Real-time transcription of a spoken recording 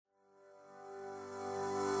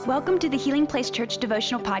Welcome to the Healing Place Church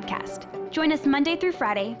Devotional Podcast. Join us Monday through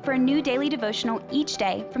Friday for a new daily devotional each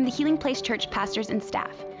day from the Healing Place Church pastors and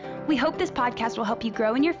staff. We hope this podcast will help you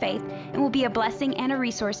grow in your faith and will be a blessing and a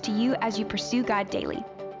resource to you as you pursue God daily.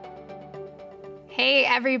 Hey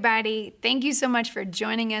everybody, thank you so much for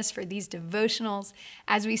joining us for these devotionals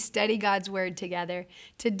as we study God's Word together.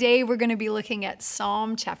 Today we're going to be looking at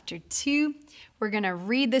Psalm chapter 2. We're going to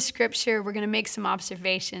read the scripture, we're going to make some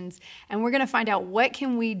observations, and we're going to find out what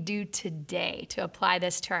can we do today to apply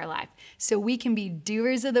this to our life so we can be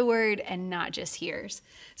doers of the Word and not just hearers.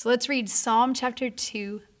 So let's read Psalm chapter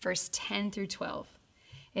 2, verse 10 through 12.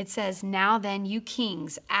 It says, "Now then, you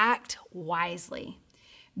kings, act wisely.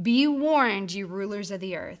 Be warned, you rulers of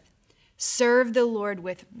the earth. Serve the Lord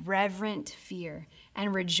with reverent fear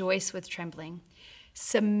and rejoice with trembling.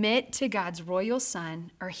 Submit to God's royal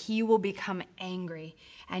Son, or he will become angry,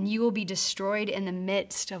 and you will be destroyed in the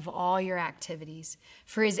midst of all your activities.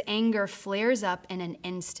 For his anger flares up in an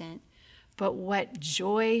instant. But what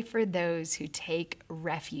joy for those who take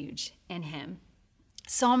refuge in him."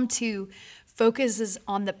 Psalm 2 focuses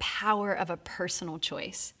on the power of a personal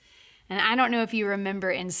choice. And I don't know if you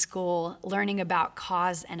remember in school learning about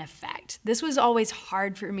cause and effect. This was always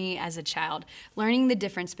hard for me as a child, learning the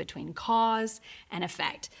difference between cause and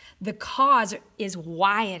effect. The cause is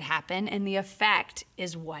why it happened, and the effect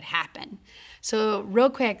is what happened. So real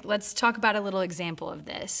quick, let's talk about a little example of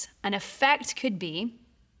this. An effect could be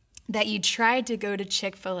that you tried to go to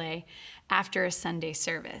Chick-fil-A after a Sunday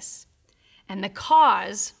service. And the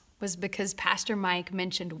cause was because Pastor Mike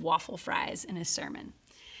mentioned waffle fries in his sermon.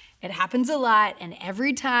 It happens a lot, and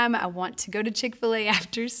every time I want to go to Chick-fil-A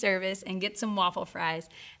after service and get some waffle fries,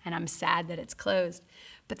 and I'm sad that it's closed.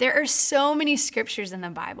 But there are so many scriptures in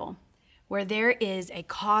the Bible where there is a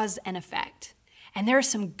cause and effect. And there are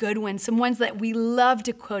some good ones, some ones that we love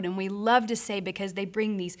to quote and we love to say because they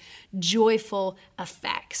bring these joyful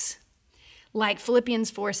effects. Like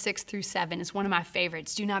Philippians 4, 6 through 7 is one of my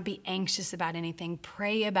favorites. "Do not be anxious about anything,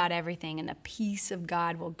 pray about everything, and the peace of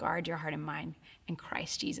God will guard your heart and mind in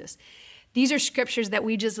Christ Jesus." These are scriptures that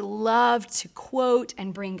we just love to quote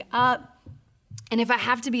and bring up. And if I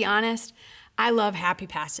have to be honest, I love happy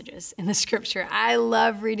passages in the scripture. I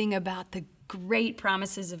love reading about the great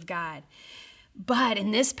promises of God. But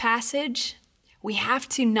in this passage, we have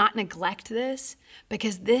to not neglect this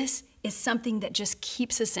because this is something that just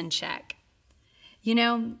keeps us in check. You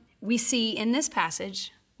know, we see in this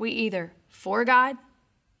passage, we either for God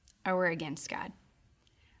or we're against God.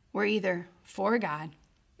 We're either for God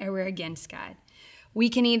or we're against God. We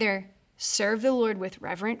can either serve the Lord with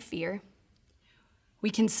reverent fear,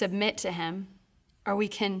 we can submit to him, or we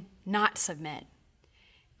can not submit.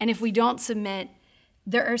 And if we don't submit,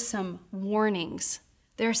 there are some warnings.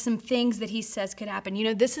 There are some things that he says could happen. You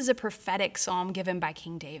know, this is a prophetic psalm given by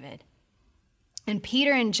King David. And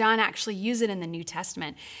Peter and John actually use it in the New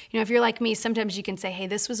Testament. You know, if you're like me, sometimes you can say, hey,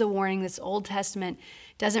 this was a warning, this Old Testament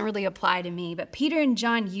doesn't really apply to me. But Peter and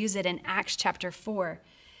John use it in Acts chapter 4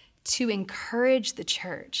 to encourage the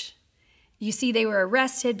church. You see, they were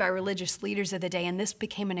arrested by religious leaders of the day, and this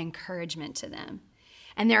became an encouragement to them.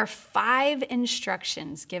 And there are 5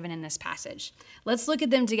 instructions given in this passage. Let's look at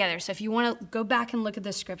them together. So if you want to go back and look at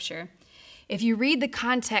the scripture, if you read the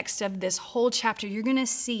context of this whole chapter, you're going to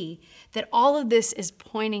see that all of this is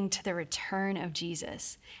pointing to the return of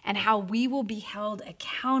Jesus and how we will be held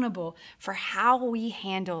accountable for how we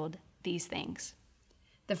handled these things.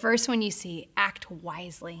 The first one you see, act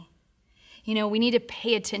wisely. You know, we need to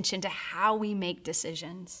pay attention to how we make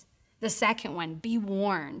decisions. The second one, be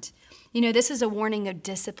warned. You know, this is a warning of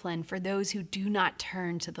discipline for those who do not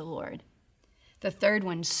turn to the Lord. The third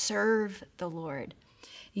one, serve the Lord.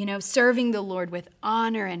 You know, serving the Lord with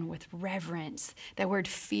honor and with reverence. That word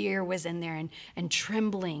fear was in there and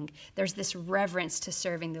trembling. There's this reverence to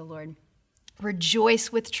serving the Lord. Rejoice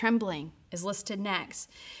with trembling is listed next.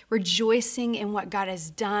 Rejoicing in what God has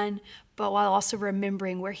done, but while also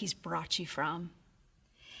remembering where he's brought you from.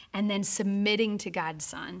 And then submitting to God's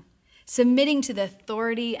Son. Submitting to the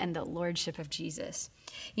authority and the lordship of Jesus.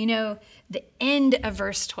 You know, the end of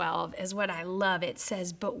verse 12 is what I love. It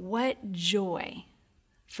says, "But what joy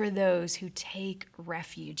for those who take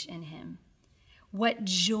refuge in him." What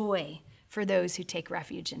joy for those who take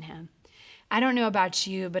refuge in him. I don't know about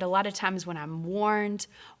you, but a lot of times when I'm warned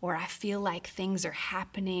or I feel like things are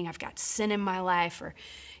happening, I've got sin in my life, or,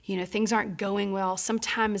 you know, things aren't going well,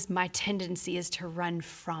 sometimes my tendency is to run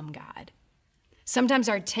from God. Sometimes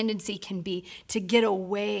our tendency can be to get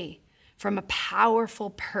away from a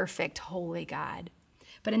powerful, perfect, holy God.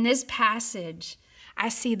 But in this passage, I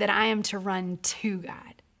see that I am to run to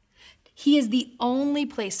God. He is the only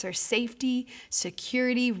place for safety,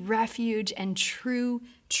 security, refuge, and true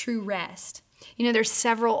rest. You know, there's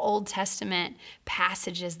several Old Testament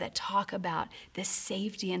passages that talk about the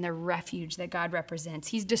safety and the refuge that God represents.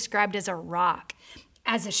 He's described as a rock,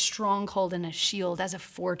 as a stronghold and a shield, as a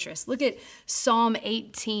fortress. Look at Psalm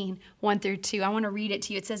 18, 1-2. I want to read it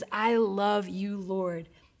to you. It says, I love you, Lord.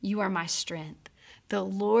 You are my strength. The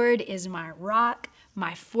Lord is my rock,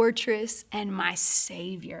 my fortress, and my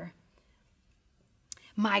Savior.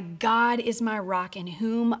 My God is my rock in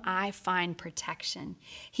whom I find protection.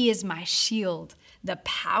 He is my shield, the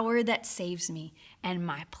power that saves me, and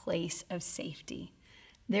my place of safety.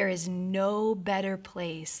 There is no better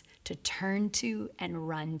place to turn to and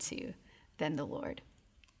run to than the Lord.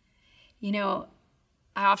 You know,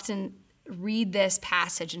 I often read this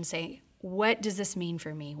passage and say, what does this mean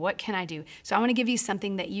for me? What can I do? So I want to give you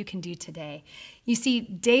something that you can do today. You see,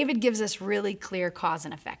 David gives us really clear cause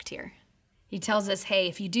and effect here. He tells us, hey,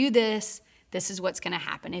 if you do this, this is what's going to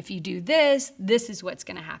happen. If you do this, this is what's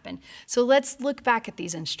going to happen. So let's look back at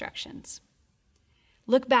these instructions.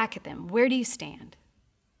 Look back at them. Where do you stand?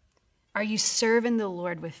 Are you serving the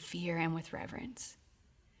Lord with fear and with reverence?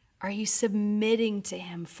 Are you submitting to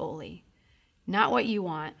him fully? Not what you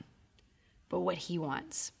want, but what he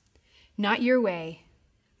wants. Not your way,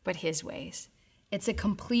 but his ways. It's a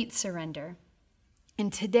complete surrender.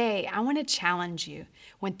 And today, I want to challenge you.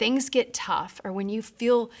 When things get tough or when you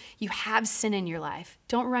feel you have sin in your life,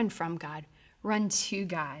 don't run from God. Run to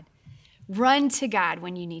God. Run to God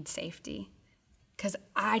when you need safety. Because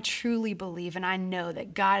I truly believe and I know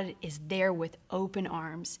that God is there with open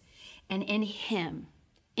arms. And in him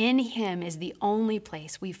is the only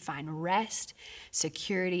place we find rest,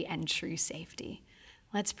 security, and true safety.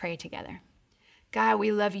 Let's pray together. God,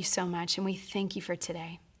 we love you so much and we thank you for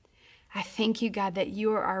today. I thank you, God, that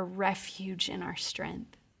you are our refuge and our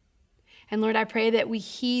strength. And Lord, I pray that we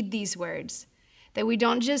heed these words, that we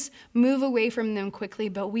don't just move away from them quickly,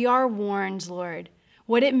 but we are warned, Lord,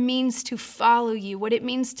 what it means to follow you, what it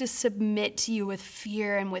means to submit to you with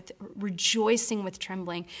fear and with rejoicing with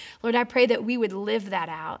trembling. Lord, I pray that we would live that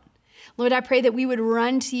out. Lord, I pray that we would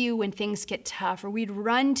run to you when things get tough, or we'd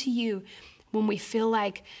run to you when we feel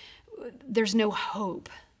like there's no hope.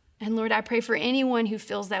 And Lord, I pray for anyone who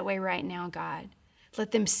feels that way right now, God.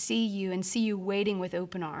 Let them see you and see you waiting with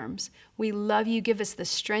open arms. We love you. Give us the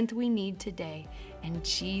strength we need today. In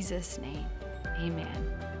Jesus' name,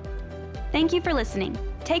 amen. Thank you for listening.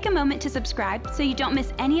 Take a moment to subscribe so you don't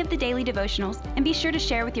miss any of the daily devotionals, and be sure to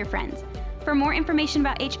share with your friends. For more information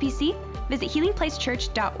about HPC, visit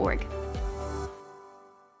healingplacechurch.org.